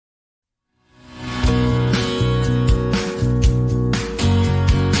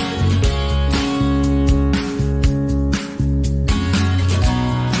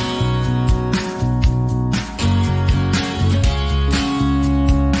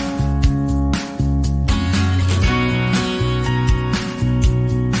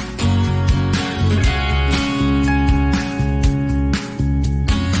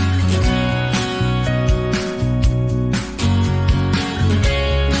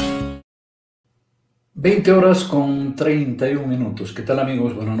20 horas con 31 minutos. ¿Qué tal,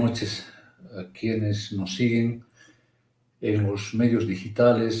 amigos? Buenas noches a quienes nos siguen en los medios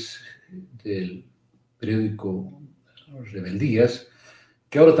digitales del periódico Rebeldías,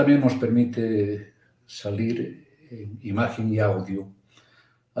 que ahora también nos permite salir en imagen y audio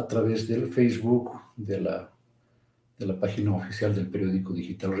a través del Facebook de la página oficial del periódico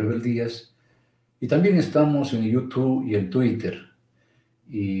digital Rebeldías. Y también estamos en YouTube y en Twitter.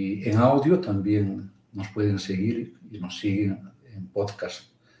 Y en audio también nos pueden seguir y nos siguen en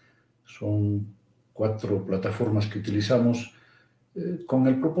podcast. Son 4 plataformas que utilizamos con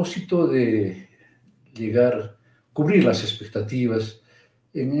el propósito de cubrir las expectativas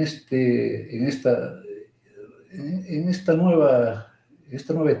en esta nueva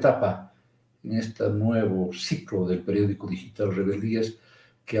etapa, en este nuevo ciclo del periódico digital Rebeldías,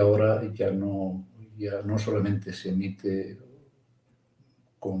 que ahora ya no solamente se emite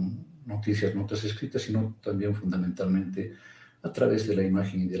con notas escritas, sino también fundamentalmente a través de la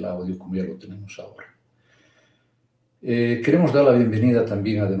imagen y del audio, como ya lo tenemos ahora. Queremos dar la bienvenida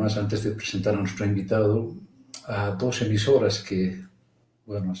también, además, antes de presentar a nuestro invitado, a 2 emisoras que,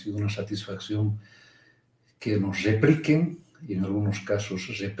 bueno, ha sido una satisfacción que nos repliquen y en algunos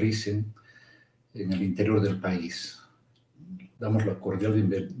casos reprisen en el interior del país. Damos la cordial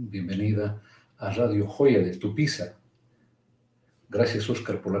bienvenida a Radio Joya de Tupiza. Gracias,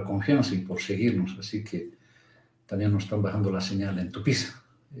 Óscar, por la confianza y por seguirnos. Así que también nos están bajando la señal en Tupiza,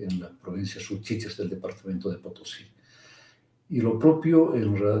 en la provincia Suchichas del departamento de Potosí. Y lo propio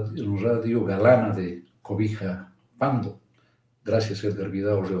en Radio Galana de Cobija Pando. Gracias, Edgar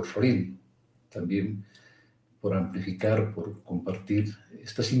Vidal de Orsolín, también por amplificar, por compartir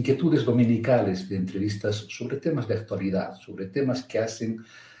estas inquietudes dominicales de entrevistas sobre temas de actualidad, sobre temas que hacen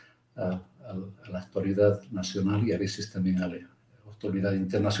a la actualidad nacional y a veces también a la actualidad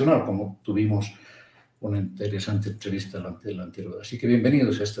internacional, como tuvimos una interesante entrevista la anterior. Así que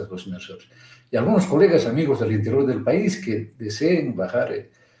bienvenidos a estas 2 emisoras. Y algunos colegas, amigos del interior del país que deseen bajar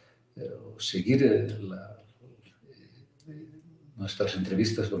o seguir nuestras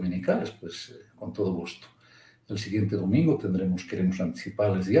entrevistas dominicales, pues con todo gusto. El siguiente domingo queremos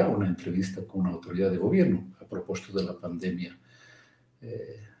anticiparles ya una entrevista con una autoridad de gobierno a propósito de la pandemia,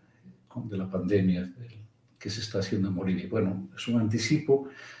 que se está haciendo en Bolivia. Bueno, es un anticipo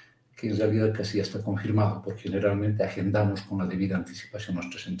que en realidad casi ya está confirmado, porque generalmente agendamos con la debida anticipación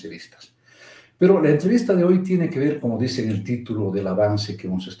nuestras entrevistas. Pero la entrevista de hoy tiene que ver, como dice en el título del avance que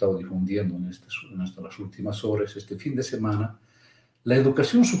hemos estado difundiendo en las últimas horas, este fin de semana, la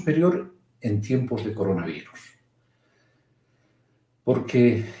educación superior en tiempos de coronavirus.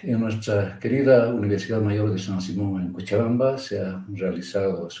 Porque en nuestra querida Universidad Mayor de San Simón en Cochabamba se ha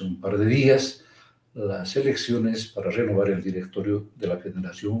realizado hace un par de días las elecciones para renovar el directorio de la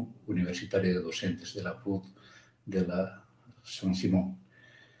Federación Universitaria de Docentes de la FUD de la San Simón.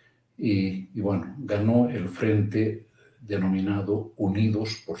 Y bueno, ganó el frente denominado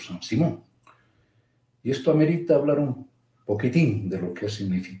Unidos por San Simón. Y esto amerita hablar un poquitín de lo que ha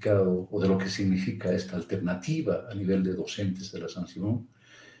significado o de lo que significa esta alternativa a nivel de docentes de la San Simón.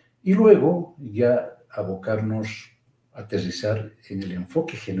 Y luego ya abocarnos aterrizar en el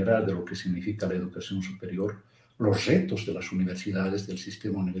enfoque general de lo que significa la educación superior, los retos de las universidades, del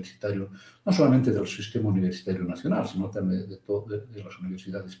sistema universitario, no solamente del sistema universitario nacional, sino también de las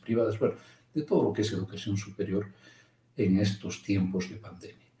universidades privadas, bueno, de todo lo que es educación superior en estos tiempos de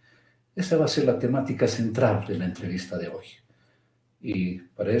pandemia. Esa va a ser la temática central de la entrevista de hoy. Y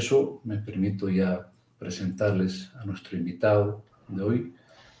para eso me permito ya presentarles a nuestro invitado de hoy,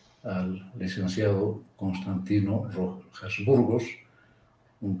 al licenciado Constantino Rojas Burgos,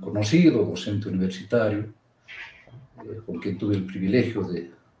 un conocido docente universitario, con quien tuve el privilegio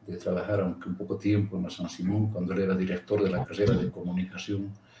de trabajar, aunque un poco tiempo, en la San Simón, cuando él era director de la carrera de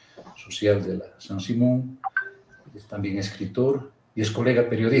Comunicación Social de la San Simón. Es también escritor y es colega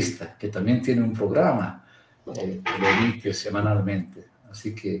periodista, que también tiene un programa que lo emite semanalmente.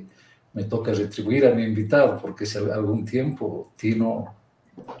 Así que me toca retribuir a mi invitado, porque hace algún tiempo Tino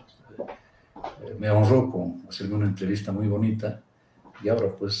me honró con hacerme una entrevista muy bonita, y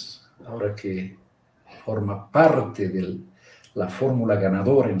ahora que forma parte de la fórmula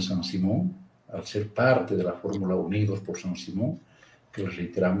ganadora en San Simón, al ser parte de la fórmula Unidos por San Simón, que les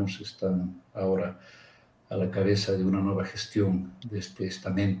reiteramos están ahora a la cabeza de una nueva gestión de este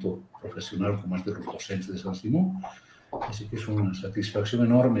estamento profesional como es de los docentes de San Simón. Así que es una satisfacción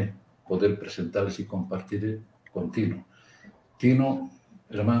enorme poder presentarles y compartir con Tino. Tino,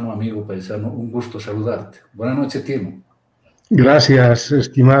 hermano, amigo, paisano, un gusto saludarte. Buenas noches, Tino. Gracias,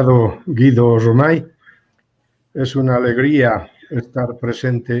 estimado Guido Romay. Es una alegría estar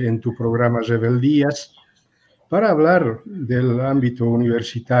presente en tu programa Rebeldías para hablar del ámbito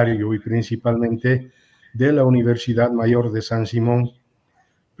universitario y principalmente de la Universidad Mayor de San Simón.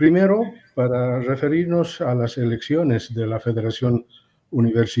 Primero, para referirnos a las elecciones de la Federación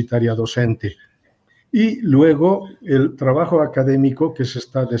Universitaria Docente y luego el trabajo académico que se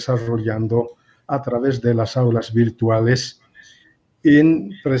está desarrollando a través de las aulas virtuales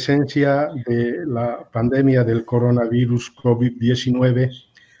en presencia de la pandemia del coronavirus COVID-19,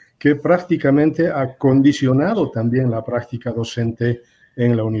 que prácticamente ha condicionado también la práctica docente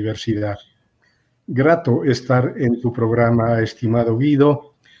en la universidad. Grato estar en tu programa, estimado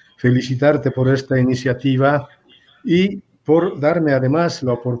Guido, felicitarte por esta iniciativa y por darme además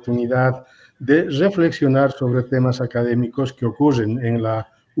la oportunidad de reflexionar sobre temas académicos que ocurren en la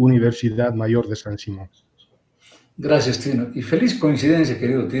Universidad Mayor de San Simón. Gracias, Tino. Y feliz coincidencia,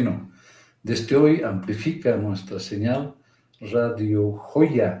 querido Tino. Desde hoy amplifica nuestra señal Radio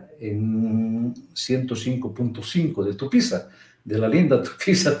Joya en 105.5 de Tupiza, de la linda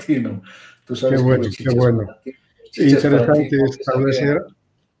Tupiza, Tino. Tú sabes qué bueno, que qué bueno. Interesante establecer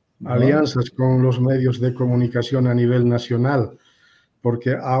alianzas con los medios de comunicación a nivel nacional,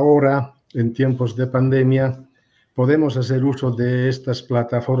 porque ahora, en tiempos de pandemia, podemos hacer uso de estas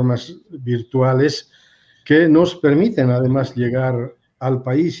plataformas virtuales que nos permiten además llegar al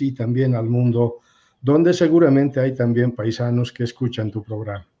país y también al mundo, donde seguramente hay también paisanos que escuchan tu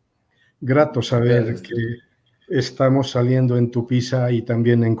programa. Grato saber que estamos saliendo en Tupiza y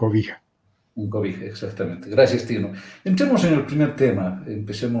también en Cobija. En Cobija, exactamente. Gracias, Tino. Entremos en el primer tema.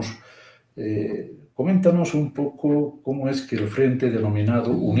 Empecemos. Coméntanos un poco cómo es que el frente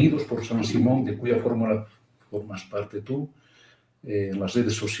denominado Unidos por San Simón, de cuya fórmula formas parte tú, en las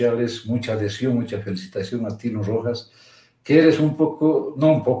redes sociales, mucha adhesión, mucha felicitación a Tino Rojas, que eres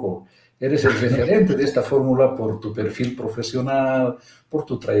eres el referente de esta fórmula por tu perfil profesional, por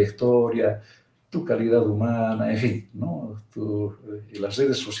tu trayectoria, tu calidad humana, en fin, ¿no? Y las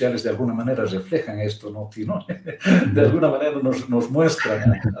redes sociales de alguna manera reflejan esto, ¿no, Tino? De alguna manera nos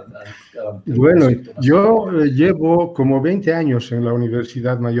muestran. Bueno, yo llevo como 20 años en la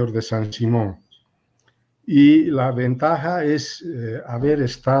Universidad Mayor de San Simón y la ventaja es haber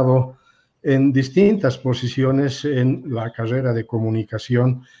estado en distintas posiciones en la carrera de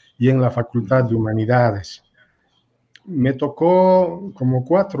comunicación y en la Facultad de Humanidades. Me tocó como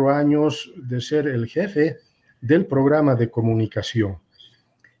 4 años de ser el jefe del programa de comunicación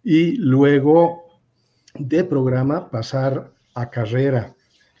y luego de programa pasar a carrera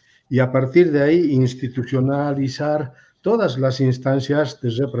y a partir de ahí institucionalizar todas las instancias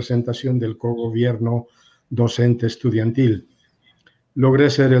de representación del cogobierno docente estudiantil. Logré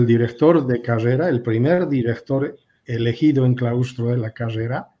ser el director de carrera, el primer director elegido en claustro de la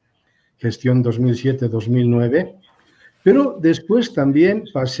carrera, gestión 2007-2009, pero después también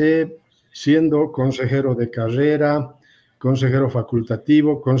pasé siendo consejero de carrera, consejero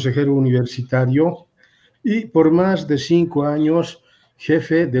facultativo, consejero universitario y por más de 5 años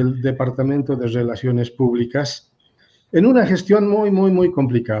jefe del Departamento de Relaciones Públicas en una gestión muy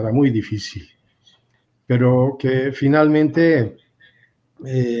complicada, muy difícil, pero que finalmente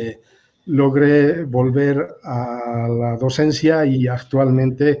logré volver a la docencia y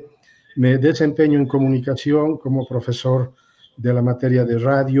actualmente me desempeño en comunicación como profesor de la materia de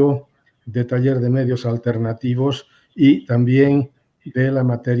radio, de taller de medios alternativos y también de la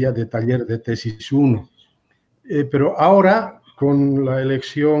materia de taller de tesis 1. Pero ahora, con la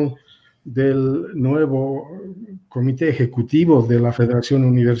elección del nuevo comité ejecutivo de la Federación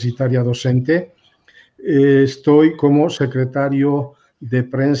Universitaria Docente, estoy como secretario de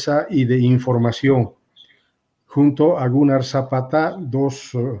prensa y de información, junto a Gunnar Zapata,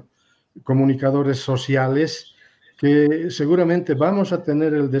 2 comunicadores sociales que seguramente vamos a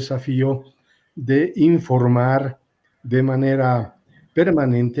tener el desafío de informar de manera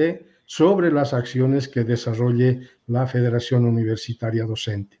permanente sobre las acciones que desarrolle la Federación Universitaria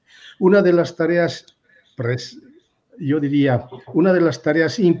Docente. Una de las tareas, yo diría, una de las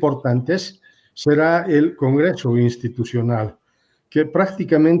tareas importantes será el Congreso Institucional, que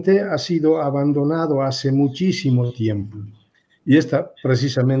prácticamente ha sido abandonado hace muchísimo tiempo. Y esta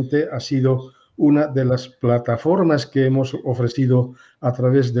precisamente ha sido una de las plataformas que hemos ofrecido a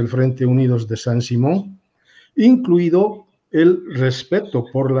través del Frente Unidos de San Simón, incluido el respeto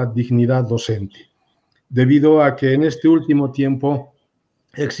por la dignidad docente, debido a que en este último tiempo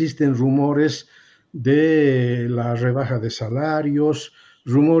existen rumores de la rebaja de salarios,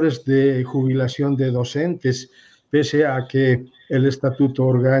 rumores de jubilación de docentes, pese a que el estatuto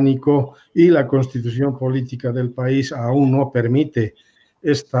orgánico y la constitución política del país aún no permite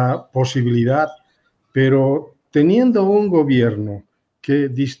esta posibilidad, pero teniendo un gobierno que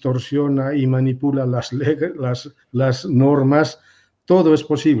distorsiona y manipula las normas, todo es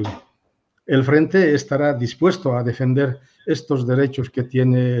posible. El Frente estará dispuesto a defender estos derechos que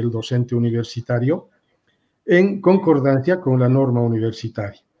tiene el docente universitario en concordancia con la norma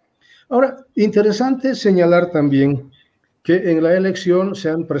universitaria. Ahora, interesante señalar también que en la elección se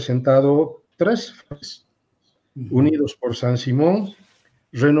han presentado 3 frentes: Unidos por San Simón,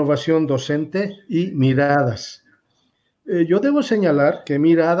 Renovación Docente y Miradas. Yo debo señalar que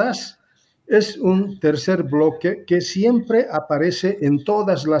Miradas es un tercer bloque que siempre aparece en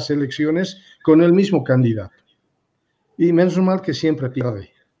todas las elecciones con el mismo candidato. Y menos mal que siempre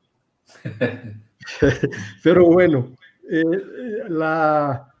pierde. Pero bueno,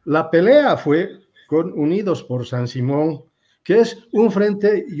 la pelea fue con Unidos por San Simón, que es un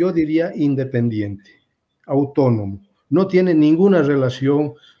frente, yo diría, independiente, autónomo. No tiene ninguna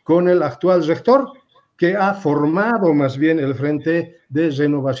relación con el actual rector, que ha formado más bien el Frente de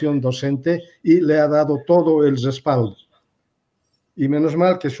Renovación Docente y le ha dado todo el respaldo. Y menos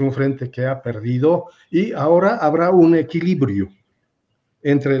mal que es un frente que ha perdido, y ahora habrá un equilibrio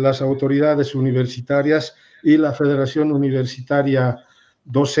entre las autoridades universitarias y la Federación Universitaria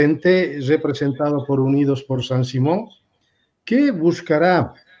Docente, representado por Unidos por San Simón, que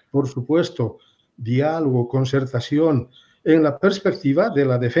buscará, por supuesto, diálogo, concertación, en la perspectiva de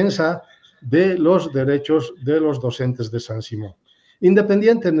la defensa de los derechos de los docentes de San Simón,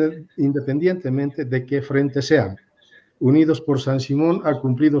 independientemente de qué frente sean. Unidos por San Simón ha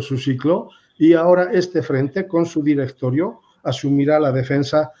cumplido su ciclo, y ahora este frente, con su directorio, asumirá la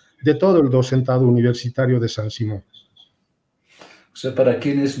defensa de todo el docentado universitario de San Simón. O sea, para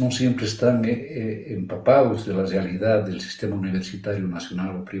quienes no siempre están empapados de la realidad del sistema universitario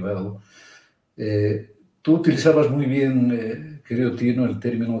nacional o privado, tú utilizabas muy bien, querido Tino, el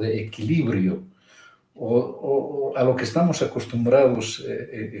término de equilibrio, o a lo que estamos acostumbrados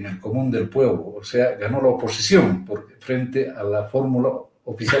en el común del pueblo. O sea, ganó la oposición frente a la fórmula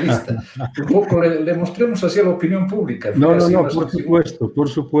oficialista. Un poco le mostremos así a la opinión pública. No, por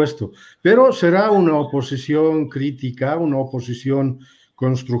supuesto. Pero será una oposición crítica, una oposición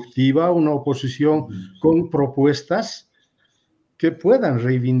constructiva, una oposición con propuestas que puedan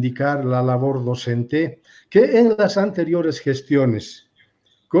reivindicar la labor docente, que en las anteriores gestiones,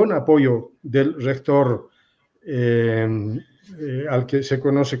 con apoyo del rector, al que se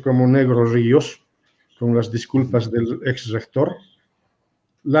conoce como Negro Ríos, con las disculpas del ex rector,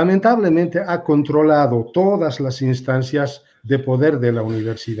 lamentablemente ha controlado todas las instancias de poder de la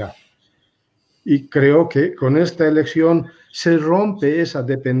universidad. Y creo que con esta elección se rompe esa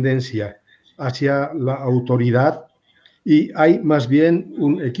dependencia hacia la autoridad, y hay más bien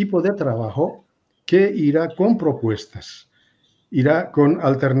un equipo de trabajo que irá con propuestas, irá con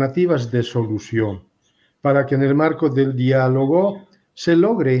alternativas de solución, para que en el marco del diálogo se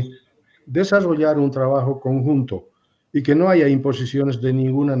logre desarrollar un trabajo conjunto y que no haya imposiciones de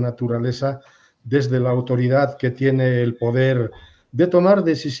ninguna naturaleza desde la autoridad que tiene el poder de tomar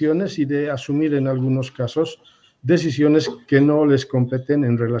decisiones y de asumir en algunos casos decisiones que no les competen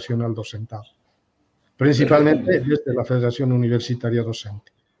en relación al docentado, principalmente desde la Federación Universitaria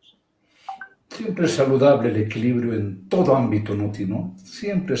Docente. Siempre es saludable el equilibrio en todo ámbito, ¿no, Tino?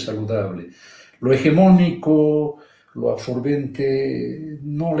 Siempre es saludable. Lo hegemónico, lo absorbente,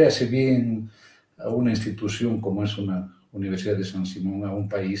 no le hace bien a una institución como es una Universidad de San Simón, a un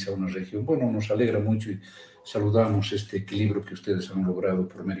país, a una región. Bueno, nos alegra mucho y saludamos este equilibrio que ustedes han logrado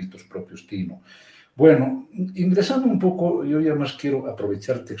por méritos propios, Tino. Bueno, ingresando un poco, yo ya más quiero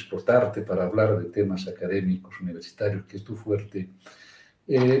aprovecharte, explotarte para hablar de temas académicos, universitarios, que es tu fuerte.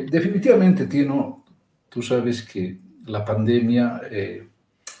 Definitivamente, Tino, tú sabes que la pandemia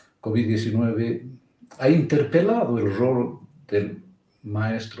COVID-19 ha interpelado el rol del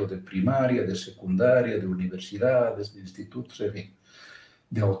maestro de primaria, de secundaria, de universidades, de institutos,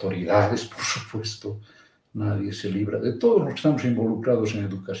 de autoridades, por supuesto. Nadie se libra de todos los que estamos involucrados en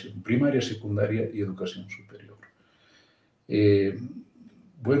educación, primaria, secundaria y educación superior.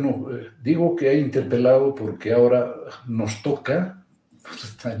 Digo que ha interpelado porque ahora nos toca,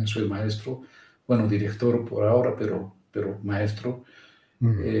 pues también soy maestro, bueno, director por ahora, pero maestro,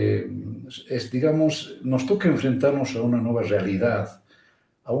 digamos, nos toca enfrentarnos a una nueva realidad,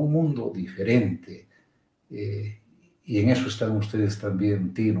 a un mundo diferente, y en eso están ustedes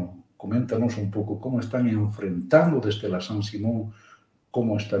también, Tino. Coméntanos un poco cómo están enfrentando desde la San Simón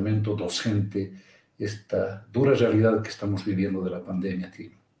como estamento docente esta dura realidad que estamos viviendo de la pandemia,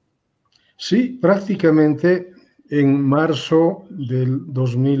 Tino. Sí, prácticamente en marzo del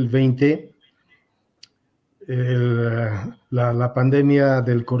 2020, la pandemia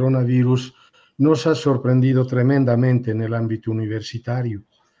del coronavirus nos ha sorprendido tremendamente en el ámbito universitario,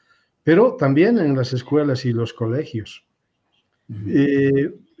 pero también en las escuelas y los colegios.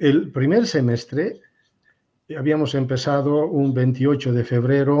 El primer semestre habíamos empezado un 28 de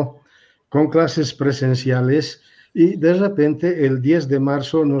febrero con clases presenciales y de repente el 10 de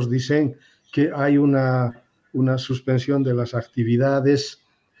marzo nos dicen que hay una suspensión de las actividades,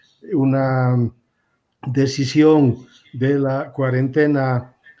 una decisión de la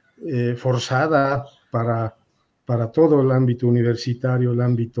cuarentena forzada para todo el ámbito universitario, el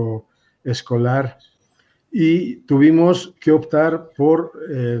ámbito escolar, y tuvimos que optar por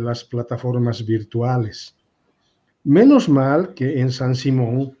las plataformas virtuales. Menos mal que en San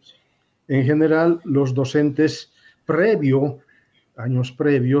Simón, en general, los docentes años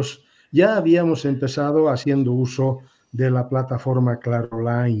previos, ya habíamos empezado haciendo uso de la plataforma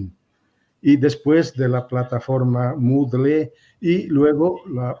Claroline y después de la plataforma Moodle y luego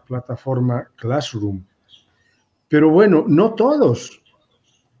la plataforma Classroom. Pero bueno, no todos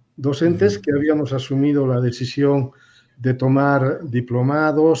docentes que habíamos asumido la decisión de tomar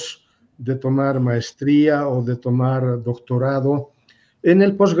diplomados, de tomar maestría o de tomar doctorado en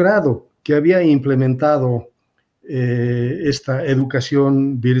el posgrado, que había implementado esta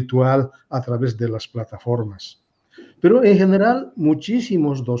educación virtual a través de las plataformas. Pero en general,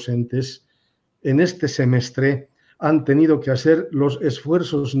 muchísimos docentes en este semestre han tenido que hacer los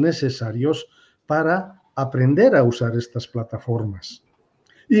esfuerzos necesarios para aprender a usar estas plataformas.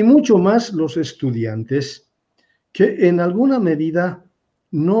 Y mucho más los estudiantes que en alguna medida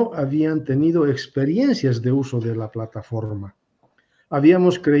no habían tenido experiencias de uso de la plataforma.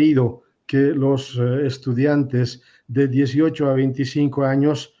 Habíamos creído que los estudiantes de 18 a 25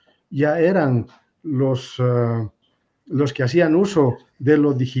 años ya eran los que hacían uso de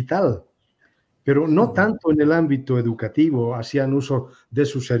lo digital, pero no tanto en el ámbito educativo, hacían uso de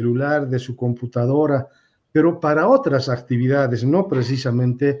su celular, de su computadora, pero para otras actividades, no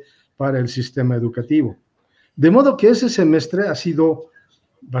precisamente para el sistema educativo. De modo que ese semestre ha sido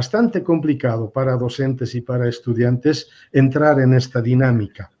bastante complicado para docentes y para estudiantes entrar en esta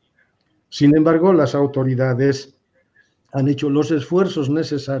dinámica. Sin embargo, las autoridades han hecho los esfuerzos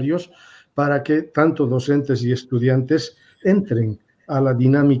necesarios para que tanto docentes y estudiantes entren a la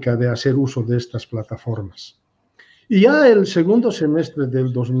dinámica de hacer uso de estas plataformas. Y ya el segundo semestre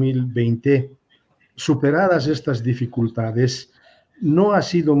del 2020, superadas estas dificultades, no ha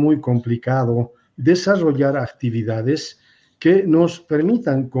sido muy complicado desarrollar actividades que nos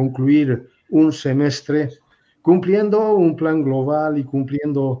permitan concluir un semestre cumpliendo un plan global y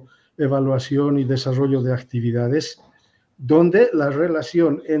cumpliendo evaluación y desarrollo de actividades, donde la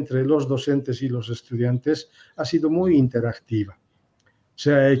relación entre los docentes y los estudiantes ha sido muy interactiva.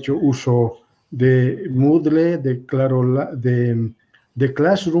 Se ha hecho uso de Moodle, de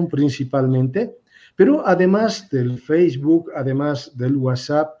Classroom principalmente, pero además del Facebook, además del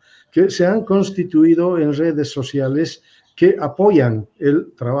WhatsApp, que se han constituido en redes sociales que apoyan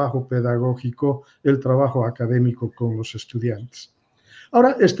el trabajo pedagógico, el trabajo académico con los estudiantes.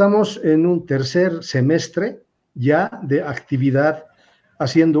 Ahora estamos en un tercer semestre ya de actividad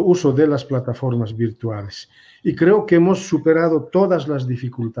haciendo uso de las plataformas virtuales. Y creo que hemos superado todas las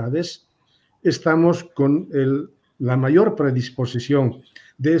dificultades. Estamos con la mayor predisposición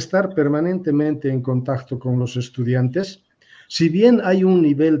de estar permanentemente en contacto con los estudiantes. Si bien hay un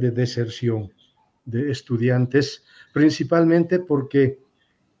nivel de deserción de estudiantes, principalmente porque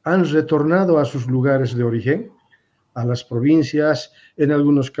han retornado a sus lugares de origen, a las provincias, en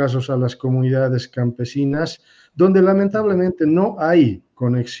algunos casos a las comunidades campesinas, donde lamentablemente no hay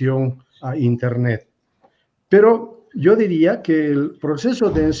conexión a Internet. Pero yo diría que el proceso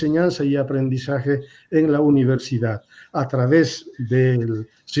de enseñanza y aprendizaje en la universidad a través del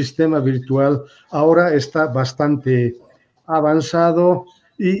sistema virtual ahora está bastante avanzado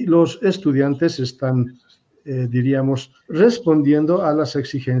y los estudiantes están, diríamos, respondiendo a las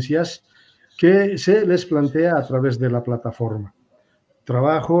exigencias que se les plantea a través de la plataforma.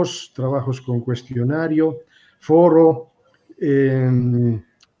 Trabajos con cuestionario, foro,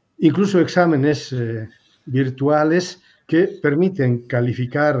 incluso exámenes virtuales que permiten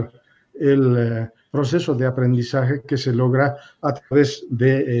calificar el proceso de aprendizaje que se logra a través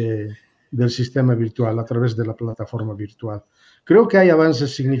del sistema virtual, a través de la plataforma virtual. Creo que hay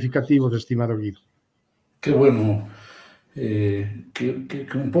avances significativos, estimado Guido. Qué bueno. Que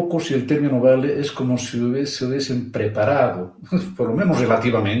un poco, si el término vale, es como si se hubiesen preparado, por lo menos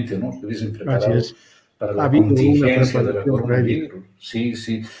relativamente, ¿no? Se hubiesen preparado para la contingencia de la coronavirus. Sí,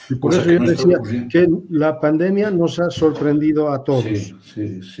 sí. Y por eso yo decía que la pandemia nos ha sorprendido a todos.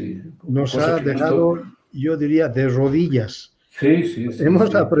 Sí. Nos ha dejado, yo diría, de rodillas. Sí.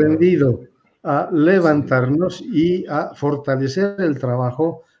 Hemos aprendido a levantarnos y a fortalecer el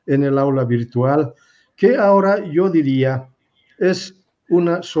trabajo en el aula virtual, que ahora yo diría es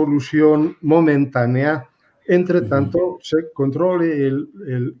una solución momentánea, entre tanto se controle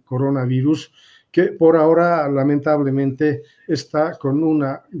el coronavirus, que por ahora lamentablemente está con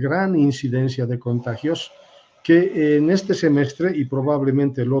una gran incidencia de contagios, que en este semestre y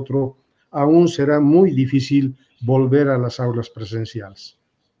probablemente el otro aún será muy difícil volver a las aulas presenciales.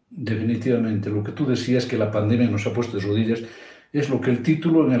 Definitivamente, lo que tú decías que la pandemia nos ha puesto de rodillas es lo que el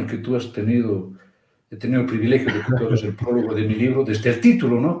título en el que tú has tenido, he tenido el privilegio de que tú hagas el prólogo de mi libro, desde el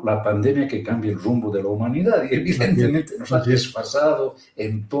título, ¿no? La pandemia que cambia el rumbo de la humanidad. Y evidentemente nos ha desfasado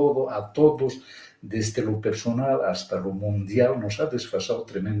en todo, a todos, desde lo personal hasta lo mundial, nos ha desfasado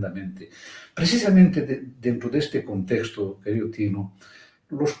tremendamente. Precisamente dentro de este contexto, querido Tino,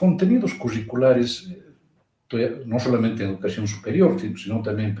 los contenidos curriculares, no solamente en educación superior, sino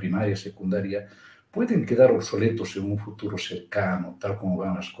también en primaria, secundaria, pueden quedar obsoletos en un futuro cercano, tal como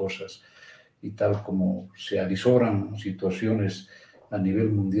van las cosas y tal como se avisoran situaciones a nivel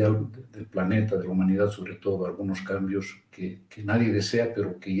mundial del planeta, de la humanidad, sobre todo algunos cambios que nadie desea,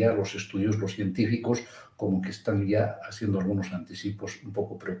 pero que ya los estudios, los científicos, como que están ya haciendo algunos anticipos un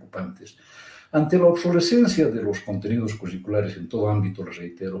poco preocupantes. Ante la obsolescencia de los contenidos curriculares en todo ámbito,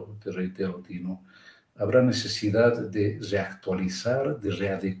 te reitero, Tino, habrá necesidad de reactualizar, de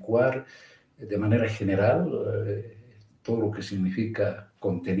readecuar de manera general todo lo que significa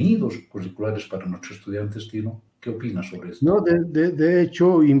contenidos curriculares para nuestros estudiantes, Tino. ¿Qué opinas sobre esto? No, de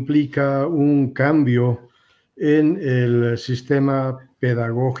hecho, implica un cambio en el sistema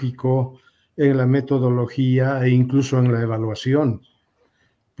pedagógico, en la metodología e incluso en la evaluación,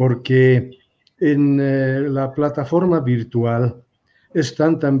 porque en la plataforma virtual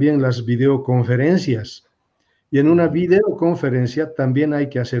están también las videoconferencias. Y en una videoconferencia también hay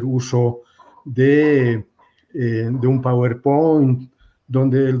que hacer uso de un PowerPoint,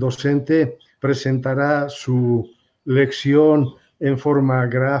 donde el docente presentará su lección en forma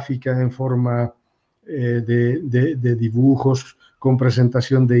gráfica, en forma de dibujos, con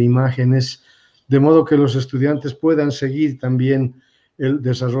presentación de imágenes, de modo que los estudiantes puedan seguir también el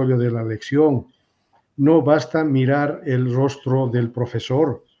desarrollo de la lección. No basta mirar el rostro del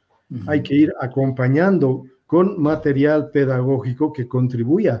profesor, hay que ir acompañando con material pedagógico que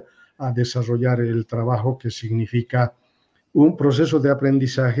contribuya a desarrollar el trabajo, que significa un proceso de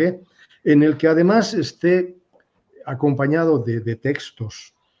aprendizaje en el que además esté acompañado de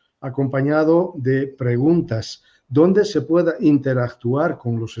textos, acompañado de preguntas, donde se pueda interactuar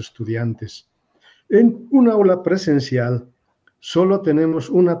con los estudiantes. En un aula presencial solo tenemos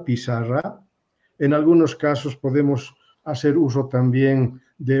una pizarra. En algunos casos podemos hacer uso también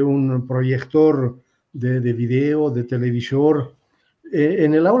de un proyector de video, de televisor.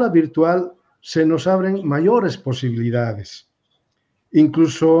 En el aula virtual se nos abren mayores posibilidades,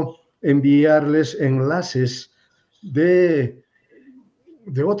 incluso enviarles enlaces de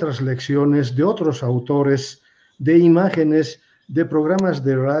otras lecciones, de otros autores, de imágenes, de programas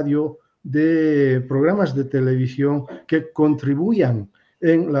de radio, de programas de televisión que contribuyan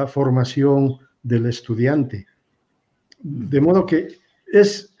en la formación del estudiante. De modo que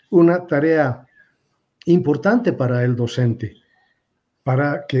es una tarea importante para el docente,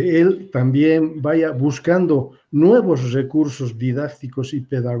 para que él también vaya buscando nuevos recursos didácticos y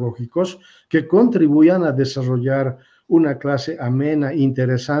pedagógicos que contribuyan a desarrollar una clase amena,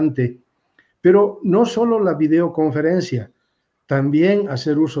 interesante, pero no solo la videoconferencia, también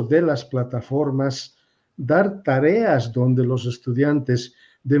hacer uso de las plataformas, dar tareas donde los estudiantes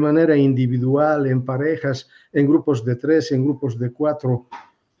de manera individual, en parejas, en grupos de 3, en grupos de 4,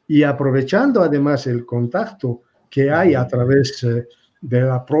 y aprovechando además el contacto que hay a través de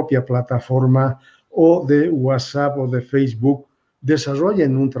la propia plataforma o de WhatsApp o de Facebook,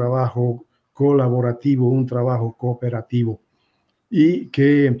 desarrollen un trabajo colaborativo, un trabajo cooperativo, y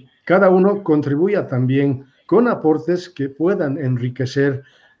que cada uno contribuya también con aportes que puedan enriquecer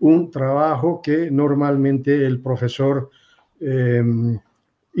un trabajo que normalmente el profesor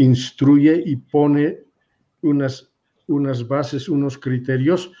instruye y pone unas bases, unos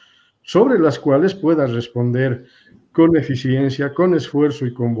criterios sobre las cuales pueda responder con eficiencia, con esfuerzo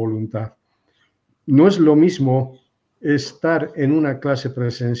y con voluntad. No es lo mismo estar en una clase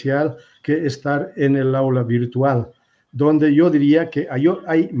presencial que estar en el aula virtual, donde yo diría que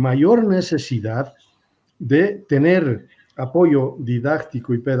hay mayor necesidad de tener apoyo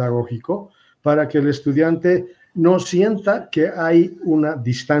didáctico y pedagógico para que el estudiante no sienta que hay una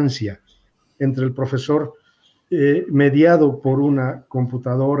distancia entre el profesor mediado por una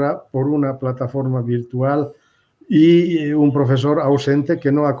computadora, por una plataforma virtual, y un profesor ausente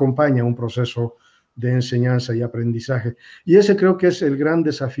que no acompaña un proceso de enseñanza y aprendizaje. Y ese creo que es el gran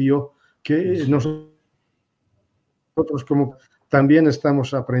desafío que nosotros como también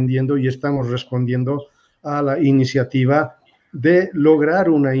estamos aprendiendo y estamos respondiendo a la iniciativa de lograr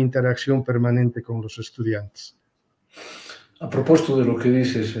una interacción permanente con los estudiantes. A propósito de lo que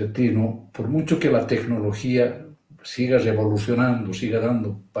dices, Tino, por mucho que la tecnología siga revolucionando, siga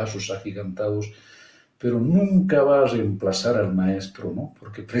dando pasos agigantados, pero nunca va a reemplazar al maestro, ¿no?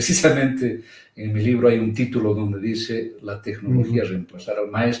 Porque precisamente en mi libro hay un título donde dice la tecnología reemplazar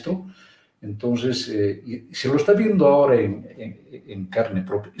al maestro. Entonces, y se lo está viendo ahora en carne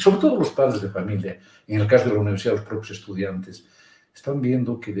propia, y sobre todo los padres de familia, en el caso de la universidad, los propios estudiantes, están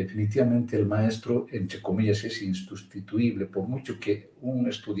viendo que definitivamente el maestro, entre comillas, es insustituible, por mucho que un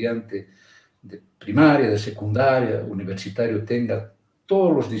estudiante de primaria, de secundaria, universitario tenga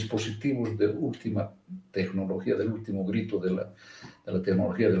todos los dispositivos de última tecnología, del último grito de la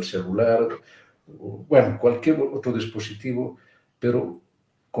tecnología del celular, o, bueno, cualquier otro dispositivo, pero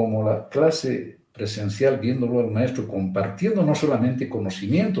como la clase presencial, viéndolo al maestro, compartiendo no solamente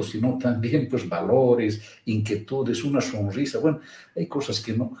conocimientos, sino también pues valores, inquietudes, una sonrisa. Bueno, hay cosas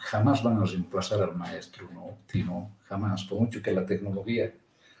que no, jamás van a reemplazar al maestro, ¿no? Sino jamás, por mucho que la tecnología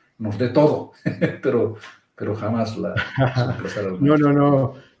nos dé todo, pero jamás la reemplazar al maestro.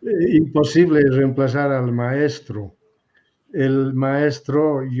 No, imposible reemplazar al maestro. El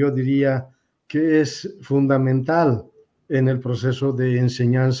maestro, yo diría que es fundamental en el proceso de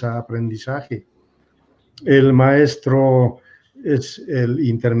enseñanza-aprendizaje. El maestro es el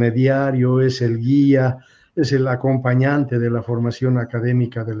intermediario, es el guía, es el acompañante de la formación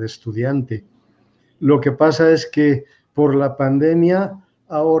académica del estudiante. Lo que pasa es que por la pandemia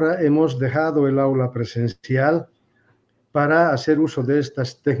ahora hemos dejado el aula presencial para hacer uso de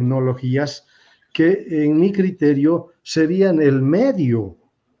estas tecnologías que en mi criterio serían el medio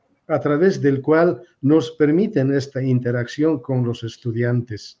a través del cual nos permiten esta interacción con los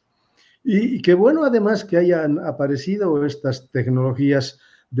estudiantes. Y qué bueno además que hayan aparecido estas tecnologías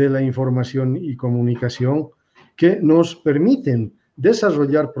de la información y comunicación que nos permiten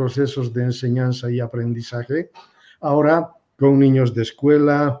desarrollar procesos de enseñanza y aprendizaje, ahora con niños de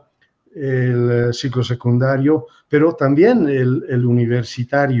escuela, el ciclo secundario, pero también el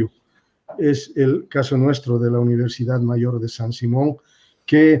universitario. Es el caso nuestro de la Universidad Mayor de San Simón,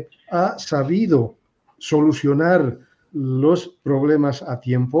 que ha sabido solucionar los problemas a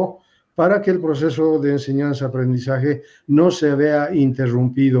tiempo para que el proceso de enseñanza-aprendizaje no se vea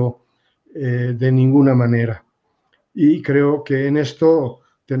interrumpido de ninguna manera. Y creo que en esto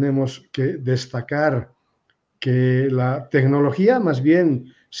tenemos que destacar que la tecnología más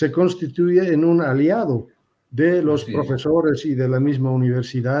bien se constituye en un aliado de los profesores y de la misma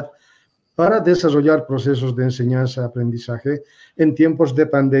universidad para desarrollar procesos de enseñanza-aprendizaje en tiempos de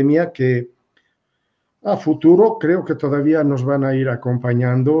pandemia que a futuro creo que todavía nos van a ir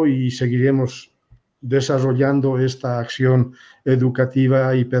acompañando y seguiremos desarrollando esta acción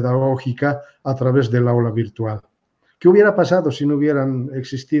educativa y pedagógica a través del aula virtual. ¿Qué hubiera pasado si no hubieran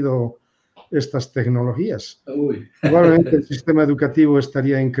existido estas tecnologías? Probablemente el sistema educativo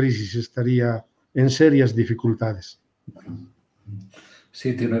estaría en crisis, estaría en serias dificultades.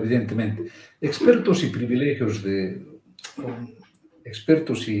 Sí, Tino, evidentemente. Expertos y privilegios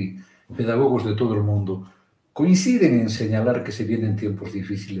expertos y pedagogos de todo el mundo coinciden en señalar que se vienen tiempos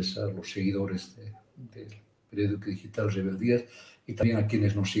difíciles a los seguidores del periódico digital Rebeldías y también a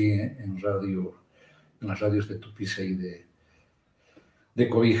quienes nos siguen en las radios de Tupiza y de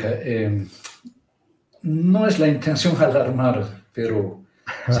Cobija. No es la intención alarmar, pero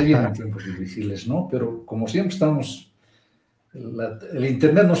se vienen tiempos difíciles, ¿no? Pero como siempre estamos, el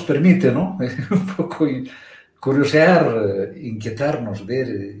Internet nos permite, ¿no? Un poco curiosear, inquietarnos,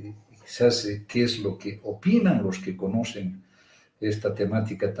 ver quizás qué es lo que opinan los que conocen esta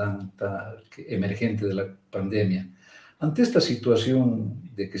temática tan emergente de la pandemia. Ante esta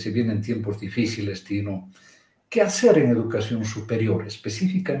situación de que se vienen tiempos difíciles, Tino, ¿qué hacer en educación superior,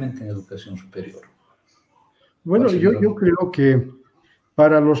 específicamente en educación superior? Bueno, yo creo que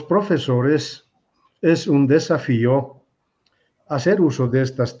para los profesores es un desafío hacer uso de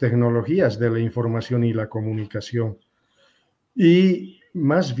estas tecnologías de la información y la comunicación y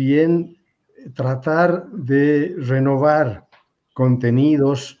más bien tratar de renovar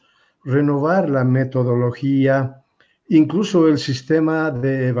contenidos, renovar la metodología, incluso el sistema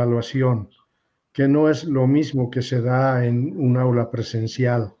de evaluación, que no es lo mismo que se da en un aula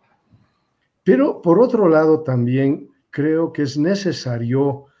presencial. Pero por otro lado también creo que es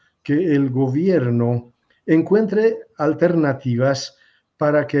necesario que el gobierno encuentre alternativas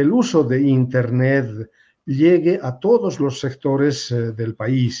para que el uso de Internet llegue a todos los sectores del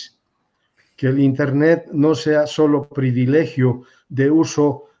país, que el Internet no sea solo privilegio de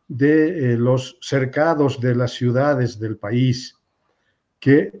uso de los cercados de las ciudades del país,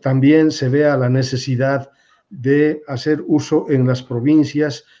 que también se vea la necesidad de hacer uso en las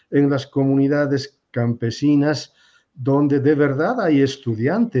provincias, en las comunidades campesinas, donde de verdad hay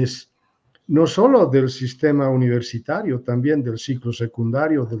estudiantes, no solo del sistema universitario, también del ciclo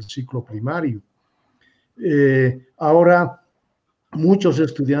secundario, del ciclo primario. Ahora, muchos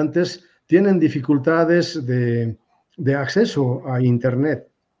estudiantes tienen dificultades de acceso a Internet.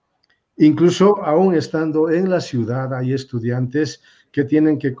 Incluso aún estando en la ciudad, hay estudiantes que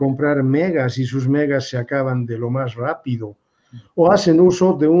tienen que comprar megas y sus megas se acaban de lo más rápido, o hacen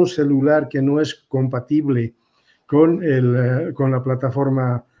uso de un celular que no es compatible con la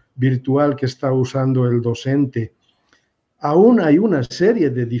plataforma virtual que está usando el docente. Aún hay una serie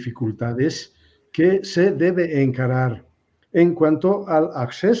de dificultades que se debe encarar en cuanto al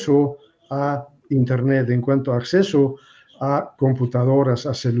acceso a Internet, en cuanto a acceso a computadoras,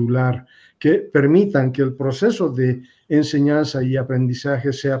 a celular, que permitan que el proceso de enseñanza y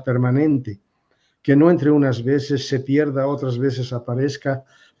aprendizaje sea permanente, que no entre unas veces se pierda, otras veces aparezca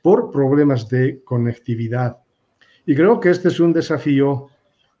por problemas de conectividad. Y creo que este es un desafío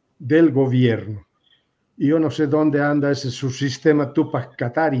del gobierno. Y yo no sé dónde anda ese subsistema Tupac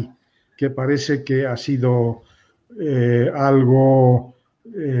Katari, que parece que ha sido algo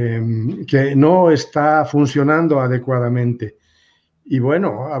que no está funcionando adecuadamente. Y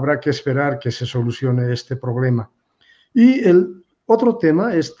bueno, habrá que esperar que se solucione este problema. Y el otro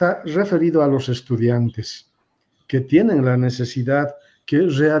tema está referido a los estudiantes, que tienen la necesidad de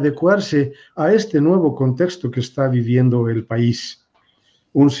readecuarse a este nuevo contexto que está viviendo el país.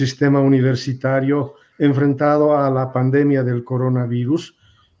 Un sistema universitario enfrentado a la pandemia del coronavirus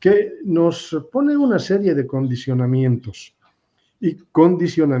que nos pone una serie de condicionamientos y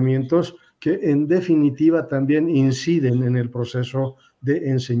condicionamientos que en definitiva también inciden en el proceso de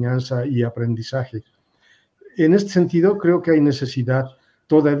enseñanza y aprendizaje. En este sentido, creo que hay necesidad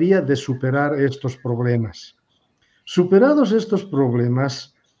todavía de superar estos problemas. Superados estos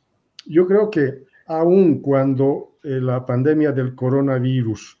problemas, yo creo que aun cuando la pandemia del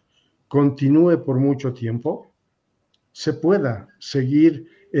coronavirus continúe por mucho tiempo, se pueda seguir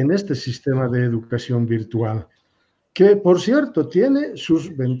en este sistema de educación virtual, que por cierto tiene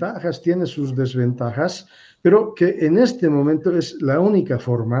sus ventajas, tiene sus desventajas, pero que en este momento es la única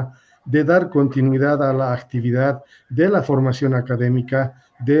forma de dar continuidad a la actividad de la formación académica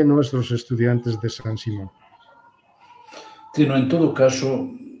de nuestros estudiantes de San Simón. Tino, en todo caso,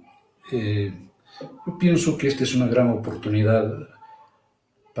 yo pienso que esta es una gran oportunidad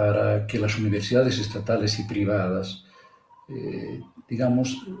para que las universidades estatales y privadas,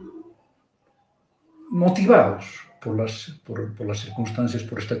 digamos, motivados por las circunstancias,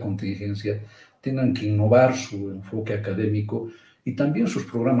 por esta contingencia, tengan que innovar su enfoque académico y también sus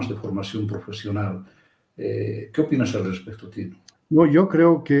programas de formación profesional. ¿Qué opinas al respecto, Tino? No, yo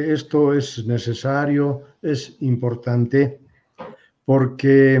creo que esto es necesario, es importante,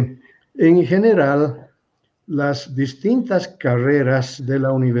 porque en general las distintas carreras de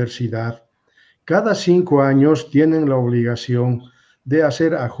la universidad cada 5 años tienen la obligación de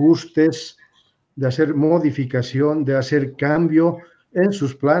hacer ajustes, de hacer modificación, de hacer cambio en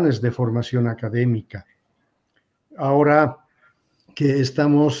sus planes de formación académica. Ahora que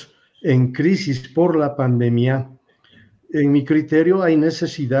estamos en crisis por la pandemia, en mi criterio hay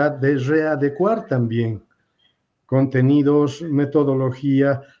necesidad de readecuar también contenidos,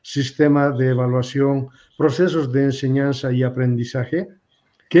 metodología, sistema de evaluación, procesos de enseñanza y aprendizaje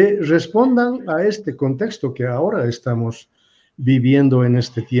que respondan a este contexto que ahora estamos viviendo en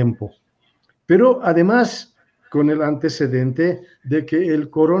este tiempo. Pero además, con el antecedente de que el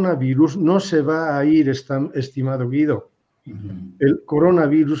coronavirus no se va a ir, estimado Guido. El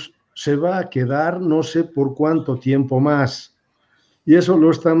coronavirus se va a quedar no sé por cuánto tiempo más. Y eso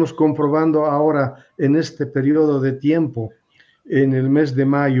lo estamos comprobando ahora en este periodo de tiempo. En el mes de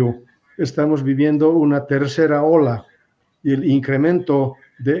mayo estamos viviendo una tercera ola y el incremento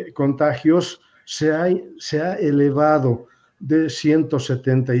de contagios se ha elevado de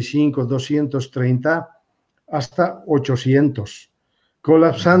 175, 230 hasta 800,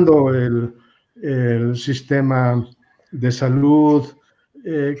 colapsando el sistema de salud,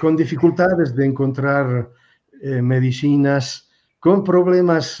 con dificultades de encontrar medicinas, con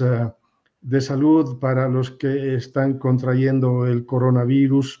problemas de salud para los que están contrayendo el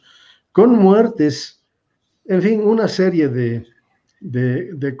coronavirus, con muertes, en fin, una serie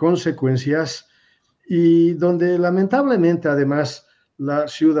de consecuencias y donde lamentablemente además la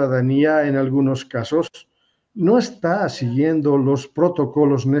ciudadanía en algunos casos no está siguiendo los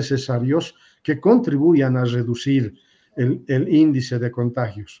protocolos necesarios que contribuyan a reducir el índice de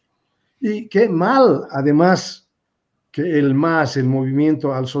contagios. Y qué mal, además, que el MAS, el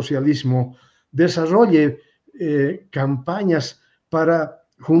Movimiento al Socialismo, desarrolle campañas para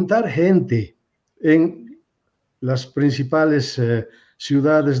juntar gente en las principales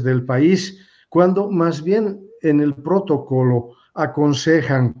ciudades del país, cuando más bien en el protocolo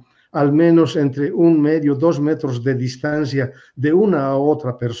aconsejan al menos entre 1 metro, 2 metros de distancia de una a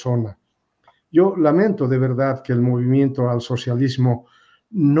otra persona. Yo lamento de verdad que el Movimiento al Socialismo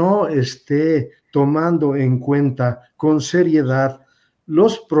no esté tomando en cuenta con seriedad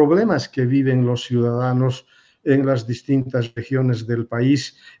los problemas que viven los ciudadanos en las distintas regiones del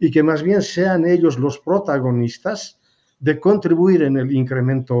país y que más bien sean ellos los protagonistas de contribuir en el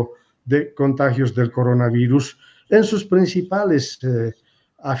incremento de contagios del coronavirus en sus principales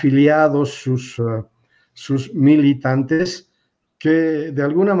afiliados, sus militantes, que de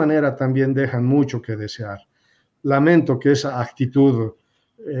alguna manera también dejan mucho que desear. Lamento que esa actitud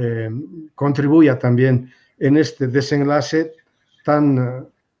contribuya también en este desenlace tan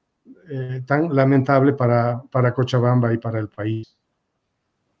lamentable para Cochabamba y para el país.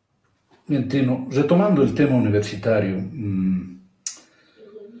 Bien, Tino, retomando el tema universitario,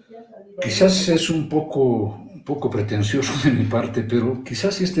 quizás es un poco pretencioso de mi parte, pero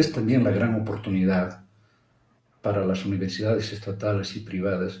quizás esta es también la gran oportunidad para las universidades estatales y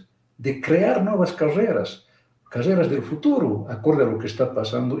privadas de crear nuevas carreras del futuro, acorde a lo que está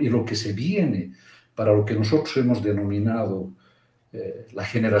pasando y lo que se viene, para lo que nosotros hemos denominado la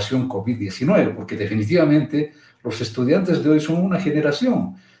generación COVID-19, porque definitivamente los estudiantes de hoy son una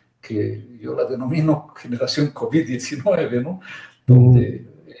generación que yo la denomino generación COVID-19, ¿no? Donde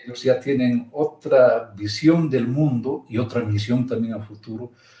ellos ya tienen otra visión del mundo y otra misión también a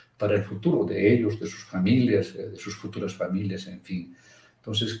futuro, para el futuro de ellos, de sus familias, de sus futuras familias, en fin.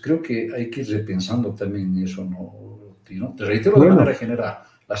 Entonces, creo que hay que ir repensando también eso, ¿no, Tino? Te reitero de manera general,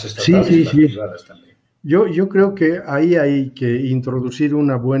 las estatales y las privadas también. Yo creo que ahí hay que introducir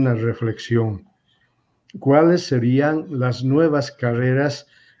una buena reflexión. ¿Cuáles serían las nuevas carreras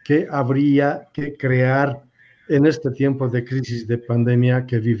que habría que crear en este tiempo de crisis de pandemia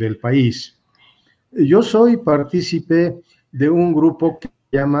que vive el país? Yo soy partícipe de un grupo que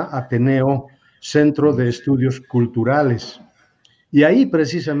se llama Ateneo, Centro de Estudios Culturales. Y ahí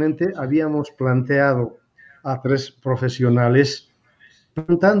precisamente habíamos planteado a 3 profesionales,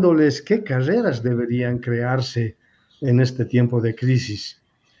 preguntándoles qué carreras deberían crearse en este tiempo de crisis.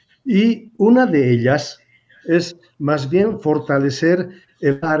 Y una de ellas es más bien fortalecer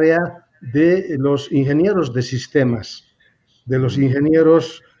el área de los ingenieros de sistemas, de los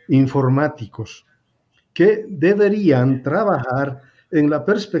ingenieros informáticos, que deberían trabajar en la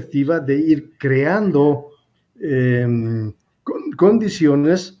perspectiva de ir creando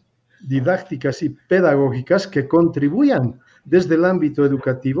condiciones didácticas y pedagógicas que contribuyan desde el ámbito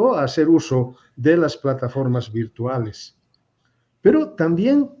educativo a hacer uso de las plataformas virtuales. Pero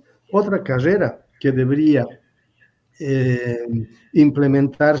también otra carrera que debería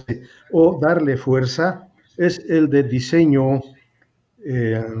implementarse o darle fuerza es el de diseño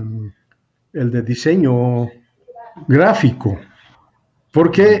gráfico,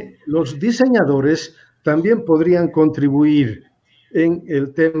 porque los diseñadores también podrían contribuir en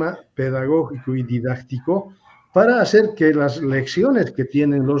el tema pedagógico y didáctico para hacer que las lecciones que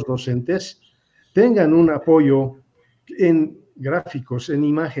tienen los docentes tengan un apoyo en gráficos, en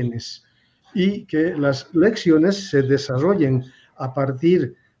imágenes, y que las lecciones se desarrollen a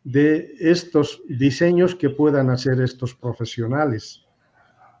partir de estos diseños que puedan hacer estos profesionales.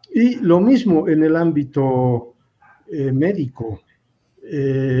 Y lo mismo en el ámbito médico.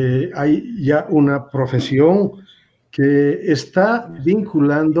 Hay ya una profesión que está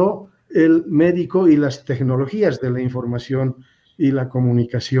vinculando el médico y las tecnologías de la información y la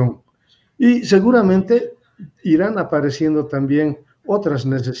comunicación. Y seguramente irán apareciendo también otras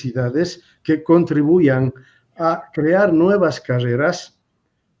necesidades que contribuyan a crear nuevas carreras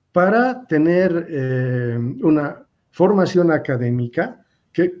para tener una formación académica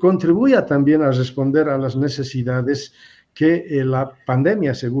que contribuya también a responder a las necesidades que la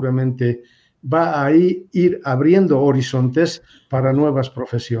pandemia seguramente va a ir abriendo horizontes para nuevas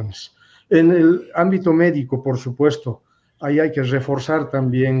profesiones. En el ámbito médico, por supuesto, ahí hay que reforzar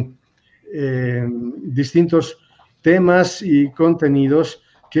también distintos temas y contenidos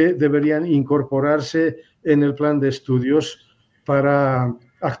que deberían incorporarse en el plan de estudios para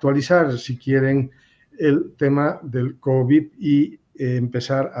actualizar, si quieren, el tema del COVID y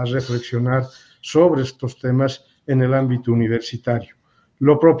empezar a reflexionar sobre estos temas en el ámbito universitario.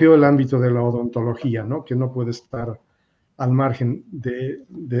 Lo propio el ámbito de la odontología, ¿no? Que no puede estar al margen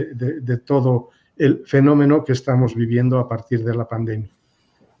de todo el fenómeno que estamos viviendo a partir de la pandemia.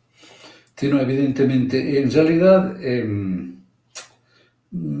 Sí, no, evidentemente. En realidad,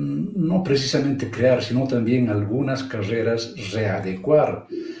 no precisamente crear, sino también algunas carreras readecuar,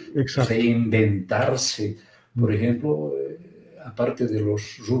 Exacto. reinventarse. Por ejemplo, aparte de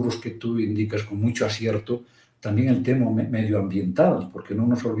los rubros que tú indicas con mucho acierto, también el tema medioambiental, porque no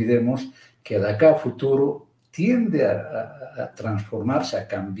nos olvidemos que de acá a futuro tiende a transformarse, a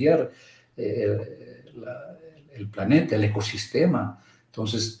cambiar el planeta, el ecosistema.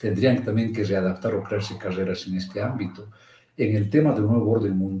 Entonces tendrían también que readaptar o crearse carreras en este ámbito. En el tema del nuevo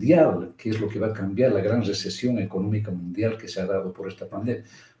orden mundial, que es lo que va a cambiar la gran recesión económica mundial que se ha dado por esta pandemia.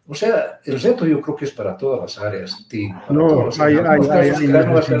 O sea, el reto yo creo que es para todas las áreas, Tim, para todas las áreas. En algunos casos crear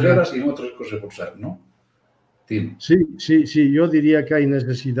nuevas carreras y en otros reforzar, ¿no? Tim. Sí, yo diría que hay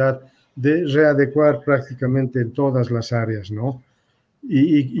necesidad de readecuar prácticamente en todas las áreas, ¿no?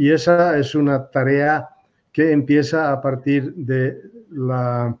 Y esa es una tarea que empieza a partir de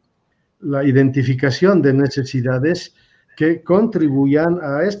la identificación de necesidades que contribuyan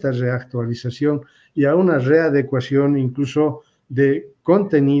a esta reactualización y a una readecuación incluso de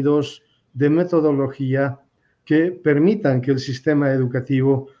contenidos, de metodología que permitan que el sistema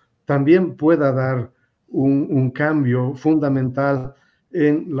educativo también pueda dar un cambio fundamental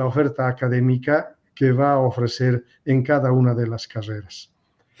en la oferta académica que va a ofrecer en cada una de las carreras.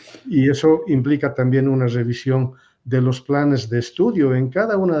 Y eso implica también una revisión de los planes de estudio en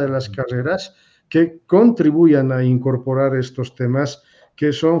cada una de las carreras que contribuyan a incorporar estos temas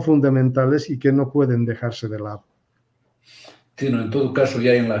que son fundamentales y que no pueden dejarse de lado. Sí, no, en todo caso,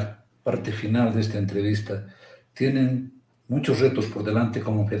 ya en la parte final de esta entrevista, tienen muchos retos por delante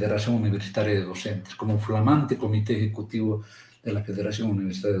como Federación Universitaria de Docentes, como flamante comité ejecutivo de la Federación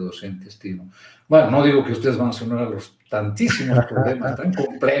Universitaria de Docentes, Tino. Bueno, no digo que ustedes van a solucionar los tantísimos problemas tan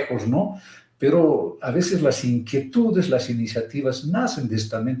complejos, ¿no? Pero a veces las inquietudes, las iniciativas nacen de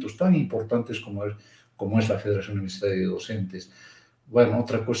estamentos tan importantes como es la Federación Universitaria de Docentes. Bueno,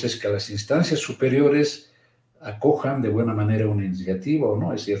 otra cosa es que las instancias superiores acojan de buena manera una iniciativa o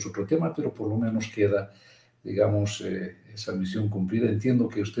no, ese es otro tema, pero por lo menos queda, digamos, esa misión cumplida. Entiendo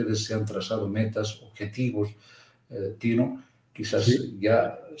que ustedes se han trazado metas, objetivos, Tino, quizás sí.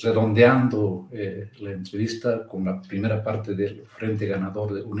 Ya redondeando la entrevista con la primera parte del frente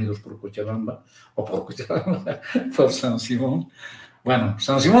ganador de Unidos por Cochabamba, o por Cochabamba, por San Simón. Bueno,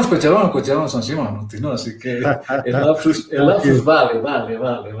 San Simón es Cochabamba, Cochabamba es San Simón, ¿no? Así que el lapsus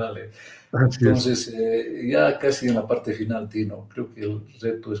vale. Entonces, ya casi en la parte final, Tino, creo que el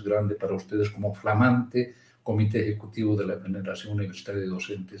reto es grande para ustedes como flamante comité ejecutivo de la Federación Universitaria de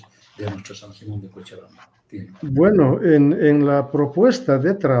Docentes de nuestra San Simón de Cochabamba. Tino. Bueno, en la propuesta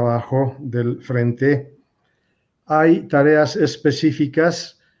de trabajo del Frente hay tareas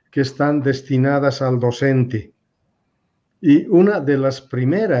específicas que están destinadas al docente. Y una de las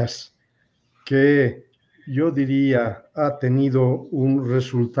primeras que yo diría ha tenido un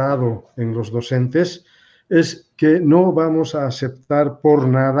resultado en los docentes es que no vamos a aceptar por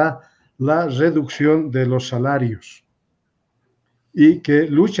nada la reducción de los salarios y que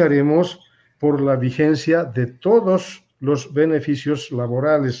lucharemos por la vigencia de todos los beneficios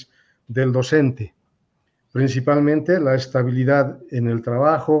laborales del docente, principalmente la estabilidad en el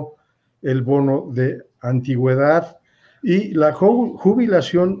trabajo, el bono de antigüedad y la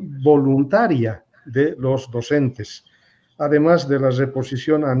jubilación voluntaria de los docentes, además de la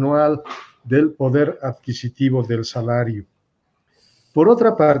reposición anual del poder adquisitivo del salario. Por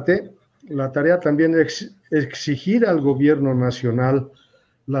otra parte, la tarea también es exigir al gobierno nacional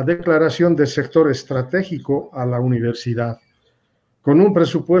la declaración de sector estratégico a la universidad, con un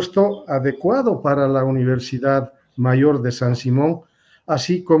presupuesto adecuado para la Universidad Mayor de San Simón,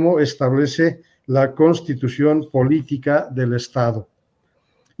 así como establece la Constitución Política del Estado.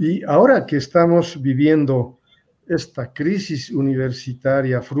 Y ahora que estamos viviendo esta crisis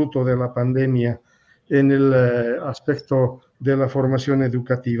universitaria fruto de la pandemia en el aspecto de la formación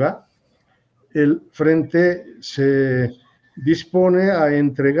educativa, el Frente se dispone a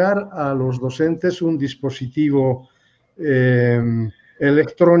entregar a los docentes un dispositivo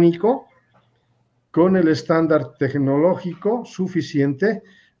electrónico con el estándar tecnológico suficiente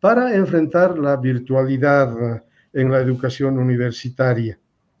para enfrentar la virtualidad en la educación universitaria.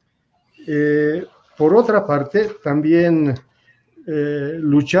 Por otra parte, también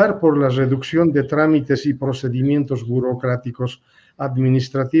luchar por la reducción de trámites y procedimientos burocráticos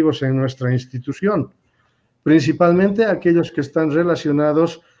administrativos en nuestra institución, principalmente aquellos que están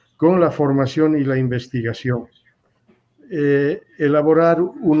relacionados con la formación y la investigación. elaborar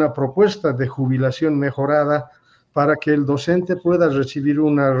una propuesta de jubilación mejorada para que el docente pueda recibir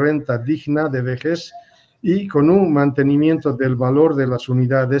una renta digna de vejez y con un mantenimiento del valor de las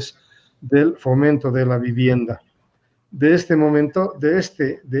unidades del fomento de la vivienda. De este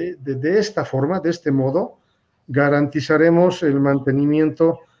modo, garantizaremos el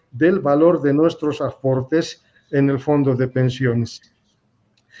mantenimiento del valor de nuestros aportes en el fondo de pensiones.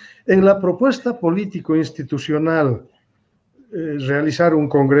 En la propuesta político-institucional, realizar un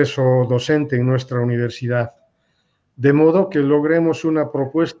congreso docente en nuestra universidad, de modo que logremos una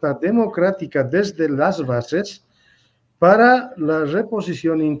propuesta democrática desde las bases para la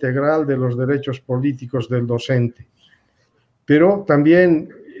reposición integral de los derechos políticos del docente. Pero también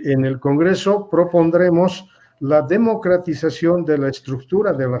en el Congreso propondremos la democratización de la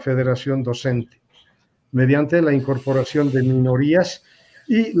estructura de la Federación Docente, mediante la incorporación de minorías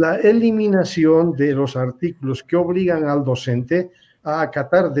y la eliminación de los artículos que obligan al docente a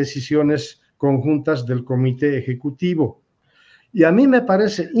acatar decisiones conjuntas del comité ejecutivo. Y a mí me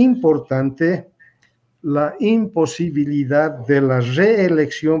parece importante la imposibilidad de la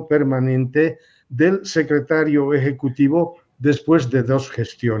reelección permanente del secretario ejecutivo después de 2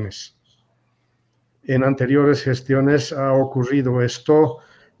 gestiones. En anteriores gestiones ha ocurrido esto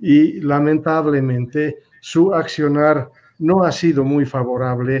y lamentablemente su accionar no ha sido muy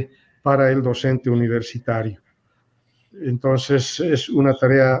favorable para el docente universitario. Entonces es una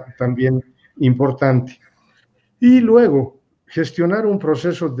tarea también importante. Y luego, gestionar un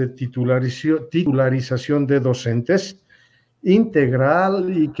proceso de titularización de docentes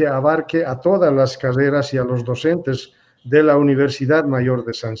integral y que abarque a todas las carreras y a los docentes de la Universidad Mayor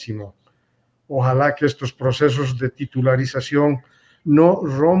de San Simón. Ojalá que estos procesos de titularización no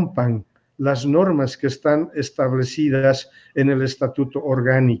rompan las normas que están establecidas en el Estatuto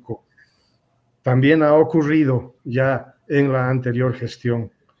Orgánico. También ha ocurrido ya en la anterior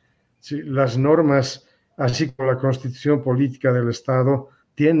gestión. Sí, las normas, así como la Constitución Política del Estado,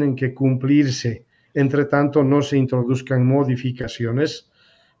 tienen que cumplirse. Entre tanto, no se introduzcan modificaciones,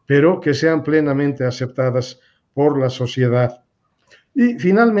 pero que sean plenamente aceptadas por la sociedad. Y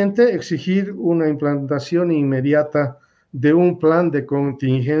finalmente, exigir una implantación inmediata de un plan de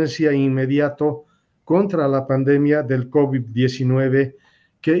contingencia inmediato contra la pandemia del COVID-19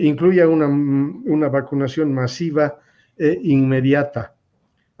 que incluya una vacunación masiva e inmediata,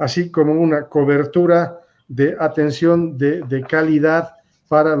 así como una cobertura de atención de calidad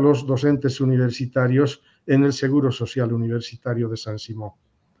para los docentes universitarios en el Seguro Social Universitario de San Simón.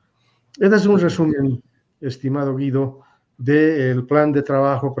 Este es un resumen, estimado Guido, del plan de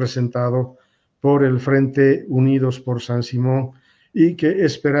trabajo presentado por el Frente Unidos por San Simón y que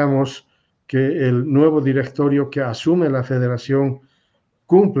esperamos que el nuevo directorio que asume la federación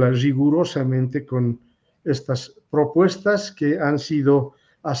cumpla rigurosamente con estas propuestas que han sido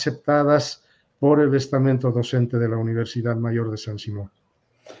aceptadas por el estamento docente de la Universidad Mayor de San Simón.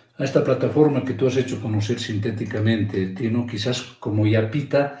 A esta plataforma que tú has hecho conocer sintéticamente, Tino, quizás como ya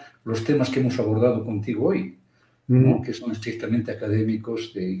pita los temas que hemos abordado contigo hoy, ¿no? Que son estrictamente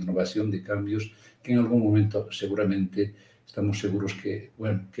académicos, de innovación, de cambios, que en algún momento seguramente estamos seguros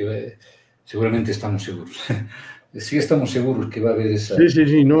seguramente estamos seguros. Sí estamos seguros que va a haber esa...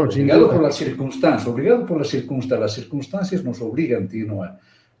 Sí, no, obligado por las circunstancias, las circunstancias nos obligan, Tino,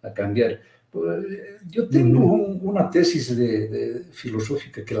 a cambiar. Yo tengo una tesis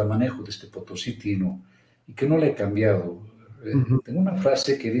filosófica que la manejo desde Potosí, Tino, y que no la he cambiado. Tengo una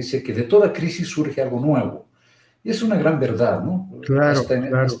frase que dice que de toda crisis surge algo nuevo. Y es una gran verdad, ¿no? Claro,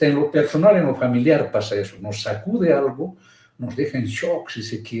 hasta en lo personal, en lo familiar pasa eso. Nos sacude algo, nos deja en shock, si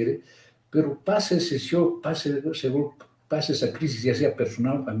se quiere, pero pasa ese shock, pasa esa crisis, ya sea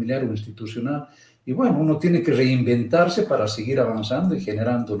personal, familiar o institucional, y bueno, uno tiene que reinventarse para seguir avanzando y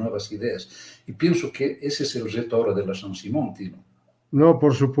generando nuevas ideas. Y pienso que ese es el reto ahora de la San Simón, Tino. No,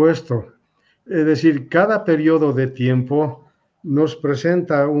 por supuesto. Es decir, cada periodo de tiempo nos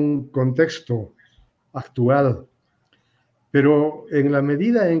presenta un contexto actual, pero en la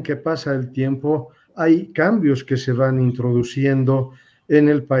medida en que pasa el tiempo, hay cambios que se van introduciendo en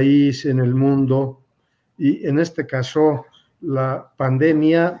el país, en el mundo, y en este caso, la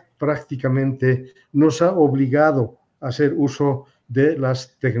pandemia prácticamente nos ha obligado a hacer uso de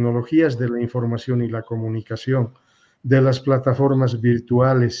las tecnologías de la información y la comunicación, de las plataformas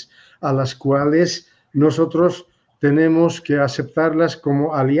virtuales, a las cuales nosotros tenemos que aceptarlas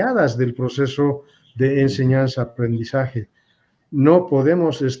como aliadas del proceso de enseñanza-aprendizaje. No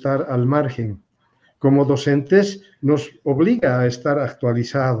podemos estar al margen. Como docentes nos obliga a estar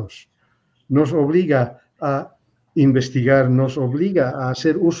actualizados, nos obliga a investigar, nos obliga a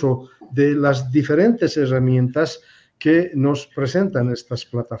hacer uso de las diferentes herramientas que nos presentan estas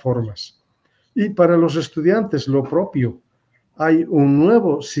plataformas. Y para los estudiantes lo propio. Hay un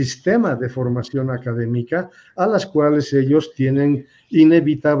nuevo sistema de formación académica a las cuales ellos tienen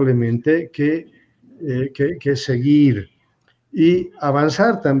inevitablemente que seguir y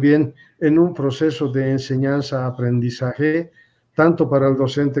avanzar también en un proceso de enseñanza-aprendizaje, tanto para el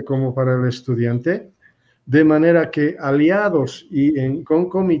docente como para el estudiante, de manera que aliados y en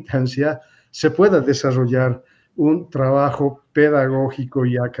concomitancia se pueda desarrollar un trabajo pedagógico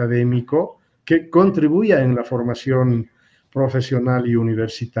y académico que contribuya en la formación profesional y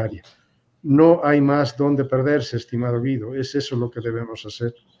universitaria. No hay más donde perderse, estimado Guido. Es eso lo que debemos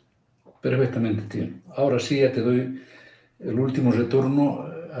hacer. Perfectamente, tío. Ahora sí, ya te doy el último retorno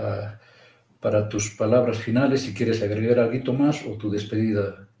para tus palabras finales, si quieres agregar algo más o tu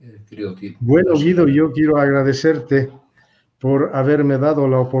despedida, querido tío. Bueno, Guido, yo quiero agradecerte por haberme dado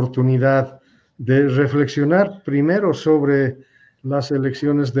la oportunidad de reflexionar primero sobre las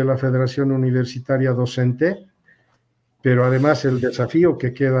elecciones de la Federación Universitaria Docente, pero además el desafío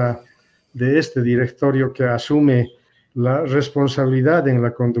que queda de este directorio que asume la responsabilidad en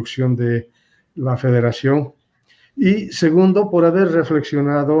la conducción de la federación. Y segundo, por haber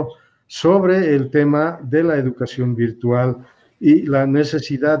reflexionado sobre el tema de la educación virtual y la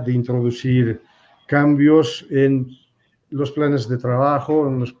necesidad de introducir cambios en los planes de trabajo,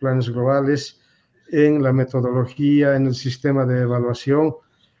 en los planes globales, en la metodología, en el sistema de evaluación,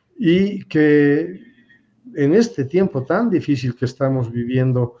 y que en este tiempo tan difícil que estamos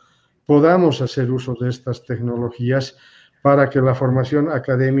viviendo podamos hacer uso de estas tecnologías para que la formación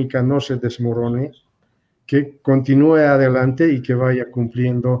académica no se desmorone, que continúe adelante y que vaya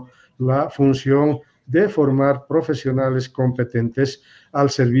cumpliendo la función de formar profesionales competentes al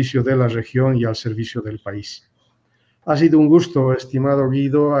servicio de la región y al servicio del país. Ha sido un gusto, estimado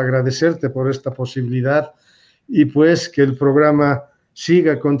Guido, agradecerte por esta posibilidad y pues que el programa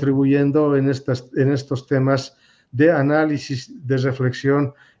siga contribuyendo en estos temas de análisis, de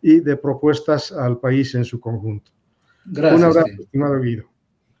reflexión y de propuestas al país en su conjunto. Gracias, un abrazo, Tino. estimado Guido.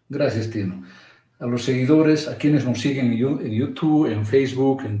 Gracias, Tino. A los seguidores, a quienes nos siguen en YouTube, en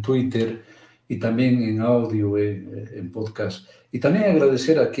Facebook, en Twitter y también en audio, en podcast. Y también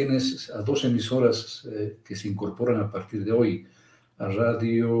agradecer a a dos emisoras que se incorporan a partir de hoy, a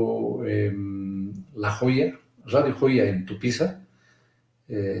Radio La Joya, Radio Joya en Tupiza,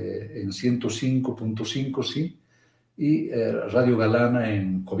 en 105.5, sí, y Radio Galana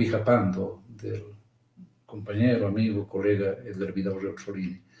en Cobija Pando, del compañero, amigo, colega Edgar Vidal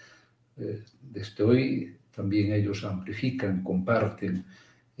Reuxolini. Desde hoy también ellos amplifican, comparten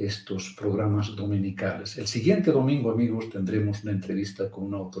estos programas dominicales. El siguiente domingo, amigos, tendremos una entrevista con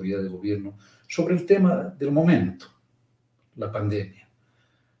una autoridad de gobierno sobre el tema del momento, la pandemia.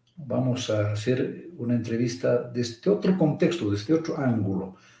 Vamos a hacer una entrevista desde otro contexto, desde otro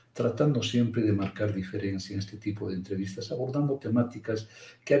ángulo, tratando siempre de marcar diferencia en este tipo de entrevistas, abordando temáticas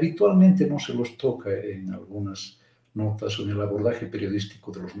que habitualmente no se los toca en algunas notas o en el abordaje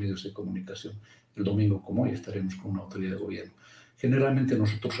periodístico de los medios de comunicación. El domingo, como hoy, estaremos con una autoridad de gobierno. Generalmente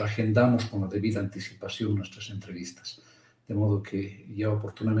nosotros agendamos con la debida anticipación nuestras entrevistas, de modo que ya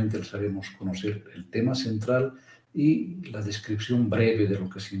oportunamente les haremos conocer el tema central y la descripción breve de lo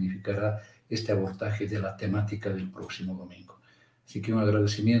que significará este abordaje de la temática del próximo domingo. Así que un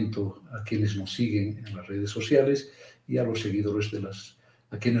agradecimiento a quienes nos siguen en las redes sociales y a los seguidores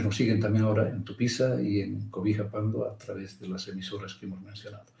a quienes nos siguen también ahora en Tupiza y en Cobija Pando a través de las emisoras que hemos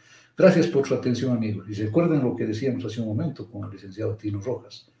mencionado. Gracias por su atención, amigos. Y recuerden lo que decíamos hace un momento con el licenciado Tino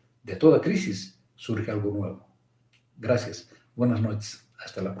Rojas. De toda crisis surge algo nuevo. Gracias. Buenas noches.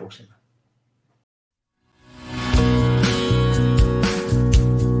 Hasta la próxima.